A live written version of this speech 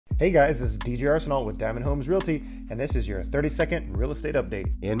Hey guys, this is DJ Arsenal with Diamond Homes Realty, and this is your 30-second real estate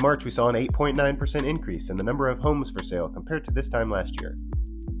update. In March, we saw an 8.9% increase in the number of homes for sale compared to this time last year.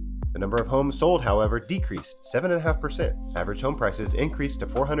 The number of homes sold, however, decreased 7.5%. Average home prices increased to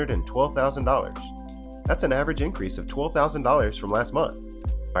 $412,000. That's an average increase of $12,000 from last month.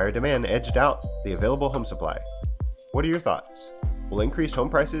 Buyer demand edged out the available home supply. What are your thoughts? Will increased home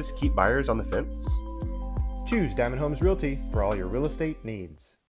prices keep buyers on the fence? Choose Diamond Homes Realty for all your real estate needs.